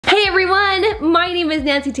everyone, my name is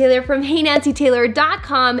Nancy Taylor from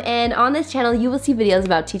HeyNancyTaylor.com, and on this channel you will see videos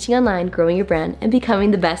about teaching online, growing your brand, and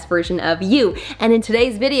becoming the best version of you. And in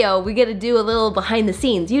today's video, we get to do a little behind the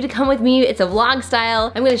scenes. You to come with me, it's a vlog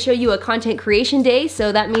style. I'm gonna show you a content creation day,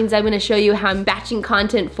 so that means I'm gonna show you how I'm batching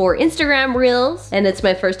content for Instagram Reels, and it's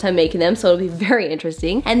my first time making them, so it'll be very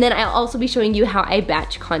interesting. And then I'll also be showing you how I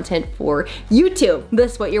batch content for YouTube.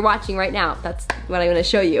 This is what you're watching right now. That's what I'm gonna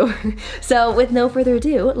show you. So with no further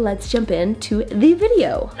ado, let's jump into the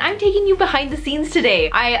video. I'm taking you behind the scenes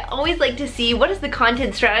today. I always like to see what is the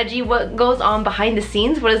content strategy, what goes on behind the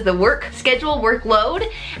scenes, what is the work schedule, workload,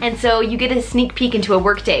 and so you get a sneak peek into a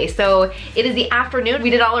work day. So it is the afternoon.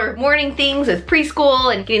 We did all our morning things with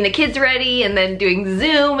preschool and getting the kids ready and then doing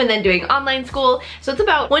Zoom and then doing online school. So it's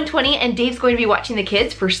about 1:20 and Dave's going to be watching the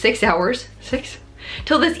kids for 6 hours.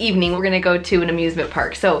 Till this evening. We're gonna go to an amusement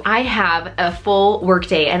park. So I have a full work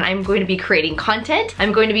day and I'm going to be creating content.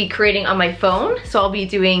 I'm going to be creating on my phone. So I'll be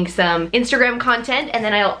doing some Instagram content and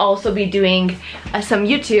then I'll also be doing some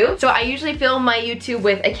YouTube. So I usually film my YouTube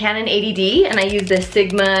with a Canon 80D and I use the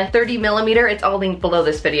Sigma 30mm. It's all linked below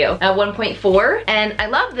this video. 1.4. And I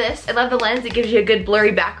love this. I love the lens. It gives you a good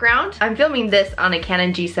blurry background. I'm filming this on a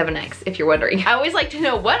Canon G7X if you're wondering. I always like to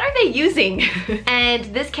know, what are they using? And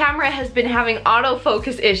this camera has been having autofocus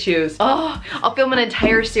issues. Oh, I'll film an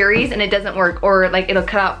entire series and it doesn't work, or like it'll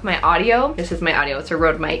cut out my audio. This is my audio, it's a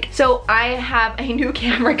Rode mic. So I have a new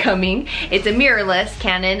camera coming. It's a mirrorless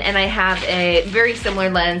Canon and I have a very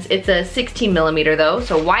similar lens. It's a 16mm though,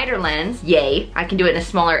 so wider lens, yay. I can do it in a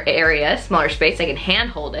smaller area, smaller space. I can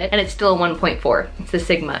hand hold it and it's still a 1.4. It's the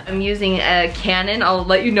Sigma. I'm using a Canon. I'll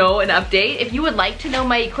let you know an update. If you would like to know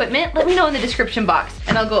my equipment, let me know in the description box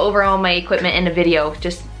and I'll go over all my equipment in a video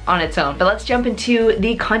just on its own. But let's jump into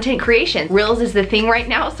the content creation. Reels is the thing right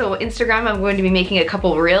now, so Instagram, I'm going to be making a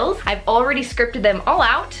couple reels. I've already scripted them all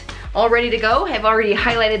out, all ready to go. I've already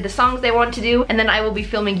highlighted the songs I want to do, and then I will be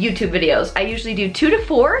filming YouTube videos. I usually do 2 to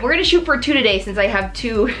 4. We're gonna shoot for 2 today since I have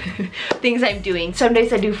 2 things I'm doing. Some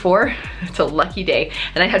days I do 4. It's a lucky day,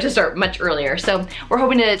 and I have to start much earlier. So we're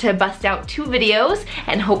hoping to bust out 2 videos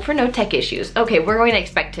and hope for no tech issues. Okay, we're going to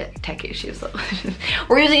expect tech issues though.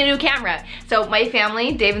 We're using a new camera. So my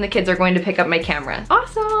family, Dave and the kids, are going to pick up my camera.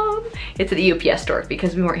 Awesome! It's at the UPS store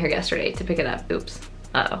because we weren't here yesterday to pick it up. Oops.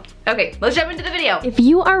 Uh-oh. Okay, let's jump into the video. If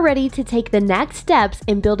you are ready to take the next steps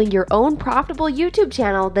in building your own profitable YouTube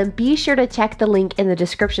channel, then be sure to check the link in the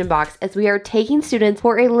description box, as we are taking students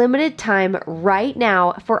for a limited time right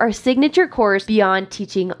now for our signature course, Beyond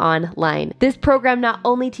Teaching Online. This program not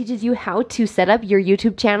only teaches you how to set up your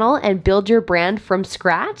YouTube channel and build your brand from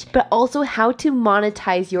scratch, but also how to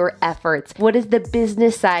monetize your efforts. What is the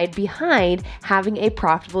business side behind having a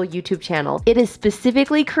profitable YouTube channel? It is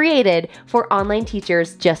specifically created for online teachers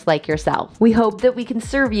just like yourself. We hope that we can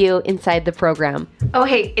serve you inside the program. Oh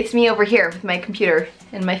hey, it's me over here with my computer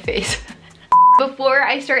and my face. Before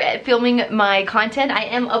I start filming my content, I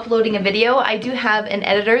am uploading a video. I do have an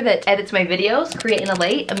editor that edits my videos, Create in a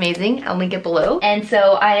Late, amazing, I'll link it below. And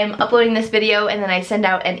so I am uploading this video and then I send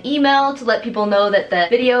out an email to let people know that the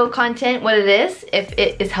video content, what it is, if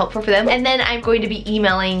it is helpful for them. And then I'm going to be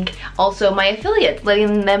emailing also my affiliates,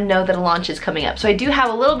 letting them know that a launch is coming up. So I do have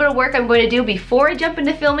a little bit of work I'm going to do before I jump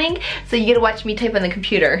into filming, so you get to watch me type on the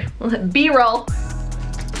computer. B-roll.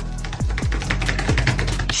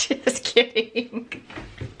 Just kidding.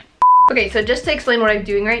 Okay, so just to explain what I'm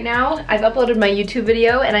doing right now, I've uploaded my YouTube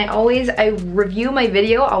video and I review my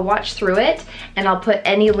video, I'll watch through it, and I'll put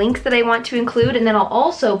any links that I want to include, and then I'll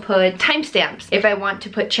also put timestamps if I want to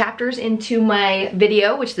put chapters into my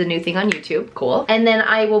video, which is a new thing on YouTube, cool. And then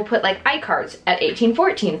I will put like iCards at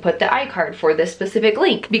 1814, put the iCard for this specific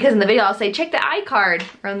link, because in the video I'll say, check the iCard,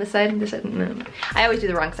 or on this side, no. I always do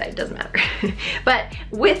the wrong side, it doesn't matter. But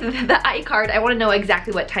with the iCard, I wanna know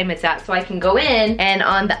exactly what time it's at, so I can go in and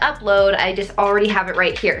on the upload, I just already have it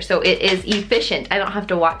right here, so it is efficient. I don't have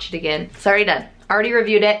to watch it again. It's already done. Already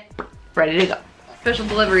reviewed it, ready to go. Special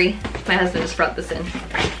delivery. My husband just brought this in.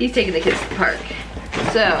 He's taking the kids to the park.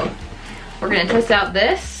 So, we're gonna test out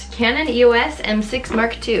this Canon EOS M6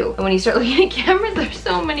 Mark II. And when you start looking at cameras, there's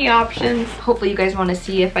so many options. Hopefully you guys wanna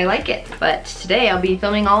see if I like it. But today I'll be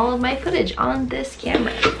filming all of my footage on this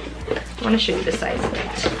camera. I wanna show you the size of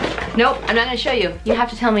it. Nope, I'm not gonna show you. You have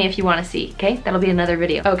to tell me if you wanna see, okay? That'll be another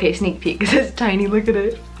video. Okay, sneak peek, because it's tiny, look at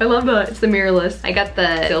it. I love that, it's the mirrorless. I got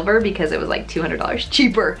the silver because it was like $200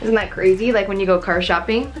 cheaper. Isn't that crazy? Like when you go car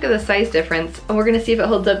shopping, look at the size difference. And we're gonna see if it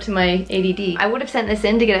holds up to my ADD. I would have sent this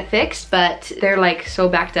in to get it fixed, but they're like so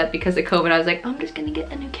backed up because of COVID. I was like, I'm just gonna get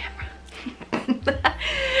a new camera.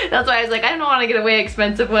 That's why I was like, I don't want to get a way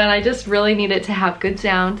expensive one. I just really need it to have good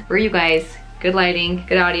sound for you guys. good lighting,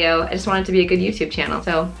 good audio. I just want it to be a good YouTube channel.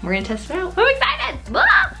 So we're gonna test it out. I'm excited!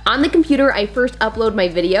 Ah! On the computer, I first upload my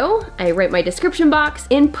video. I write my description box,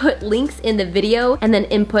 input links in the video, and then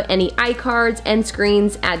input any iCards, end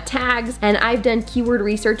screens, add tags, and I've done keyword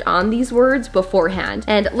research on these words beforehand.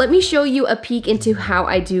 And let me show you a peek into how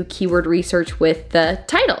I do keyword research with the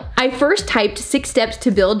title. I first typed 6 steps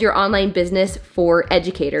to build your online business for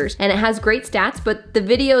educators, and it has great stats, but the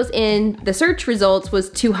videos in the search results was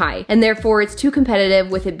too high, and therefore it's too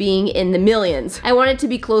competitive with it being in the millions. I want it to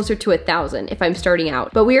be closer to 1,000 if I'm starting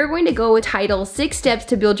out. But we are going to go with title 6 steps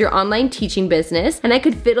to build your online teaching business, and I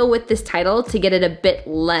could fiddle with this title to get it a bit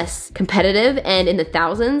less competitive and in the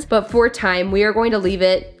thousands, but for time we are going to leave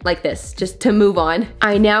it like this, just to move on.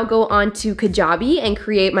 I now go on to Kajabi and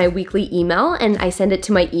create my weekly email, and I send it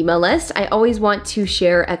to my email list. I always want to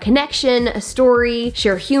share a connection, a story,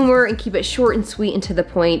 share humor, and keep it short and sweet and to the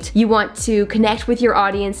point. You want to connect with your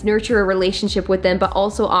audience, nurture a relationship with them, but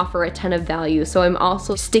also offer a ton of value. So I'm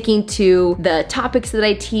also sticking to the topics that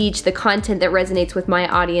I teach, the content that resonates with my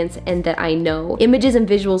audience and that I know. Images and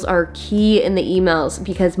visuals are key in the emails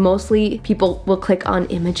because mostly people will click on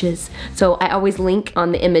images. So I always link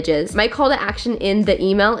on the images. My call to action in the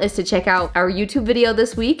email is to check out our YouTube video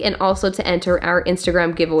this week and also to enter our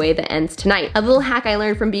Instagram giveaway that ends tonight. A little hack I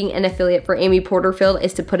learned from being an affiliate for Amy Porterfield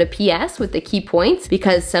is to put a PS with the key points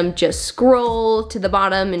because some just scroll to the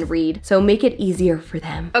bottom and read. So make it easier for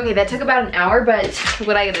them. Okay, that took about an hour, but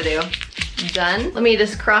what I gotta do? Done. Let me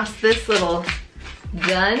just cross this little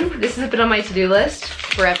done. This has been on my to-do list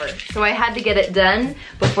forever. So I had to get it done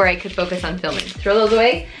before I could focus on filming. Throw those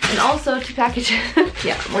away. And also to package,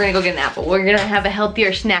 yeah, we're gonna go get an apple. We're gonna have a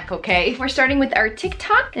healthier snack, okay? We're starting with our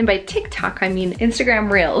TikTok, and by TikTok, I mean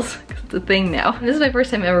Instagram Reels. It's a thing now. This is my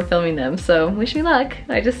first time ever filming them, so wish me luck.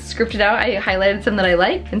 I just scripted out, I highlighted some that I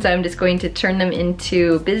like, and so I'm just going to turn them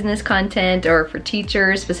into business content or for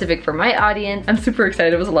teachers, specific for my audience. I'm super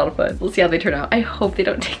excited, it was a lot of fun. We'll see how they turn out. I hope they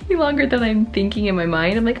don't take me longer than I'm thinking in my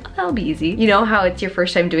mind. I'm like, oh, that'll be easy. You know how it's your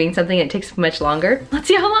first time doing something and it takes much longer? Let's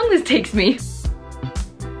see how long this takes me.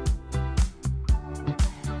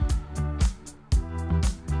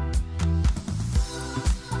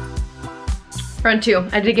 Round 2,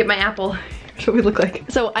 I did get my apple. Here's what we look like.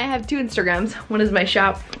 So I have 2 Instagrams. One is my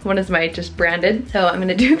shop, one is my just branded. So I'm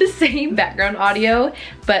gonna do the same background audio,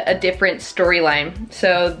 but a different storyline.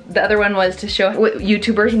 So the other one was to show what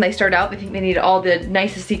YouTubers, when they start out, they think they need all the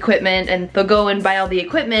nicest equipment and they'll go and buy all the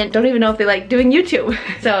equipment, don't even know if they like doing YouTube.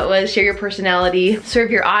 So it was share your personality,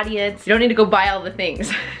 serve your audience. You don't need to go buy all the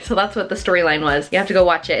things. So that's what the storyline was. You have to go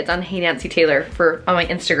watch it. It's on Hey Nancy Taylor on my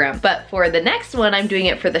Instagram. But for the next one, I'm doing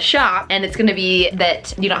it for the shop, and it's gonna be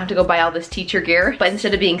that you don't have to go buy all this teacher gear, but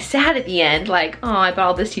instead of being sad at the end, like, oh, I bought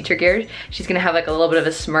all this teacher gear, she's gonna have like a little bit of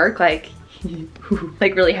a smirk, like,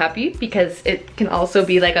 like really happy, because it can also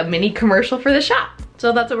be like a mini commercial for the shop.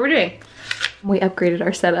 So that's what we're doing. We upgraded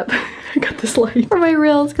our setup. I got this light for my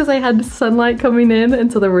reels because I had sunlight coming in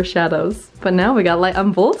and so there were shadows. But now we got light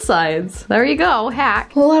on both sides. There you go,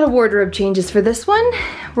 hack. A lot of wardrobe changes for this one.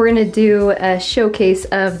 We're gonna do a showcase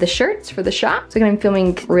of the shirts for the shop. So I'm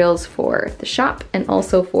filming reels for the shop and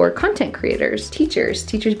also for content creators, teachers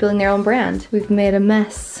building their own brand. We've made a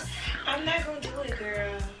mess. I'm not gonna do it,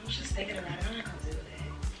 girl. I'm just thinking about it. I'm not gonna do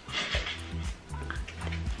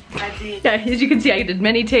it. I did. Yeah, as you can see, I did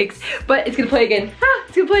many takes, but it's gonna play again. Ah,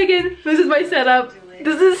 it's gonna play again. This is my setup.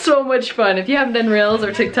 This is so much fun. If you haven't done Reels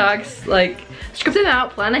or TikToks, like, script them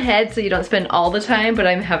out, plan ahead so you don't spend all the time, but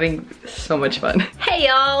I'm having so much fun. Hey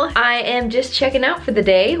y'all, I am just checking out for the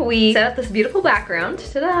day. We set up this beautiful background.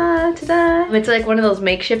 Ta-da, ta-da. It's like one of those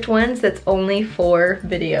makeshift ones that's only for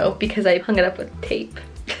video because I hung it up with tape.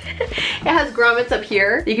 It has grommets up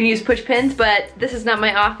here. You can use push pins, but this is not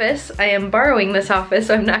my office. I am borrowing this office,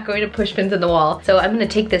 so I'm not going to push pins in the wall. So I'm gonna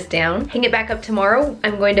take this down, hang it back up tomorrow.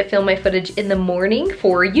 I'm going to film my footage in the morning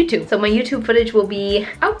for YouTube. So my YouTube footage will be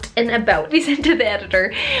out and about. Be sent to the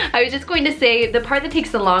editor. I was just going to say, the part that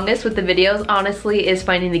takes the longest with the videos, honestly, is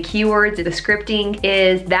finding the keywords. The scripting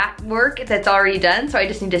is that work that's already done, so I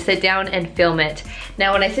just need to sit down and film it.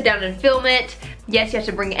 Now, when I sit down and film it, yes, you have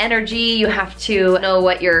to bring energy, you have to know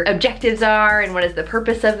what your objectives are and what is the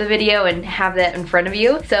purpose of the video and have that in front of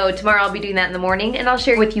you. So tomorrow I'll be doing that in the morning and I'll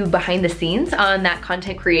share with you behind the scenes on that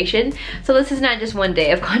content creation. So this is not just one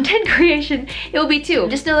day of content creation, it will be 2.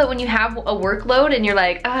 Just know that when you have a workload and you're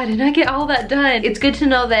like, oh, I did not get all that done, it's good to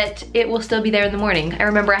know that it will still be there in the morning. I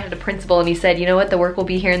remember I had a principal and he said, you know what, the work will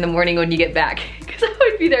be here in the morning when you get back. Because I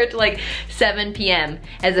would be there till like 7 p.m.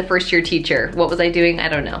 as a first year teacher. What was I doing? I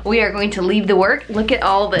don't know. We are going to leave the work. Look at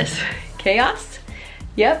all this chaos.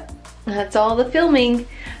 Yep, that's all the filming.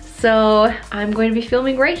 So I'm going to be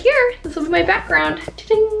filming right here. This will be my background.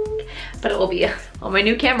 Ta-ding. But it will be on my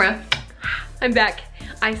new camera. I'm back.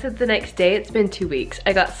 I said the next day. It's been 2 weeks.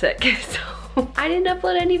 I got sick, so I didn't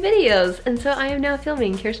upload any videos. And so I am now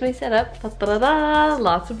filming. Here's my setup. Da, da, da, da.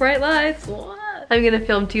 Lots of bright lights. What? I'm gonna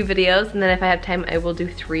film 2 videos, and then if I have time, I will do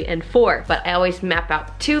 3 and 4. But I always map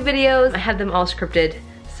out 2 videos. I have them all scripted.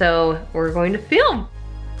 So we're going to film.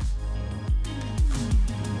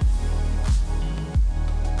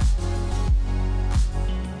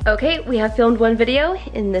 Okay, we have filmed 1 video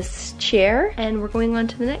in this chair, and we're going on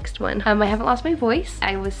to the next one. I haven't lost my voice.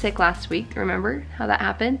 I was sick last week, remember how that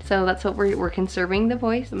happened? So that's what we're conserving the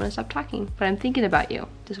voice. I'm gonna stop talking, but I'm thinking about you.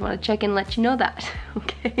 Just wanna check and let you know that,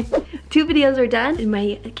 okay? 2 videos are done, and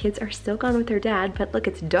my kids are still gone with their dad, but look,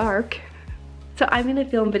 it's dark. So I'm gonna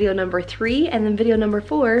film video number 3, and then video number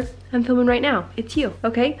 4, I'm filming right now. It's you,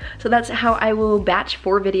 okay? So that's how I will batch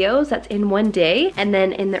 4 videos. That's in 1 day. And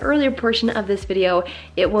then in the earlier portion of this video,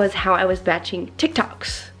 it was how I was batching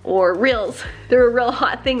TikToks or Reels. They're a real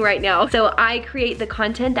hot thing right now. So I create the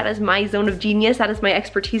content. That is my zone of genius. That is my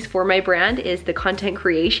expertise for my brand, is the content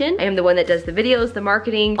creation. I am the one that does the videos, the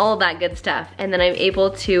marketing, all that good stuff. And then I'm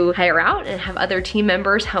able to hire out and have other team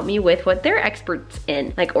members help me with what they're experts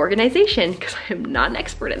in, like organization, because I'm not an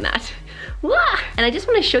expert in that. And I just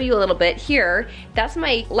want to show you a little bit here. That's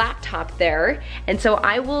my laptop there. And so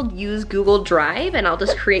I will use Google Drive, and I'll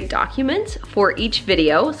just create documents for each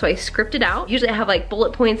video. So I script it out. Usually I have like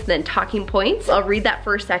bullet points and then talking points. I'll read that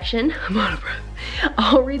first section. I'm out of breath.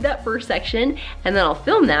 I'll read that first section, and then I'll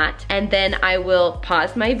film that, and then I will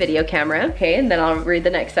pause my video camera, okay, and then I'll read the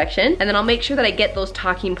next section, and then I'll make sure that I get those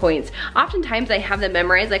talking points. Oftentimes I have them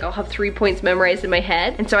memorized, like I'll have 3 points memorized in my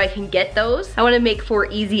head, and so I can get those. I wanna make for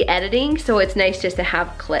easy editing, so it's nice just to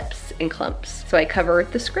have clips and clumps. So I cover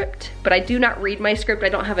the script, but I do not read my script. I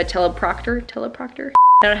don't have a teleprompter.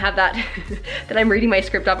 I don't have that, that I'm reading my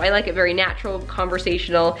script off. I like it very natural,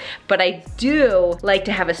 conversational, but I do like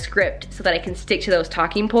to have a script so that I can stick to those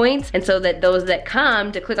talking points, and so that those that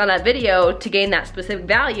come to click on that video to gain that specific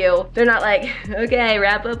value, they're not like, okay,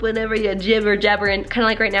 wrap up whenever you jibber jabbering, kind of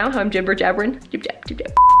like right now how I'm jibber jabbering, jib jab, jib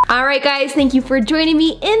jab. All right guys, thank you for joining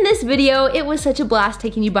me in this video. It was such a blast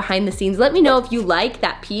taking you behind the scenes. Let me know if you like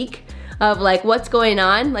that peek of like what's going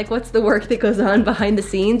on, like what's the work that goes on behind the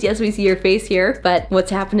scenes. Yes, we see your face here, but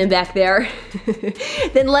what's happening back there?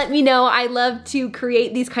 Then let me know. I love to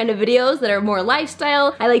create these kind of videos that are more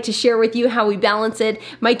lifestyle. I like to share with you how we balance it.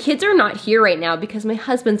 My kids are not here right now because my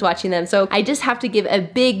husband's watching them, so I just have to give a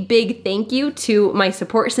big thank you to my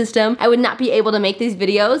support system. I would not be able to make these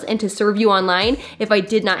videos and to serve you online if I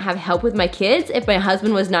did not have help with my kids, if my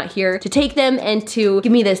husband was not here to take them and to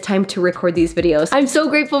give me this time to record these videos. I'm so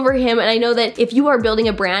grateful for him, and I know that if you are building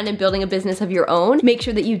a brand and building a business of your own, make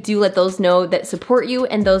sure that you do let those know that support you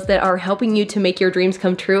and those that are helping you to make your dreams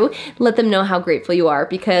come true. Let them know how grateful you are,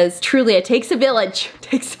 because truly it takes a village. It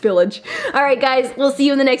takes a village. All right guys, we'll see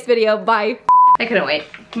you in the next video. Bye. I couldn't wait.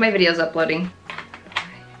 My video's uploading.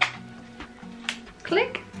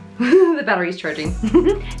 Click. The battery's charging.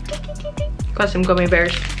 Got some gummy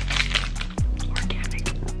bears.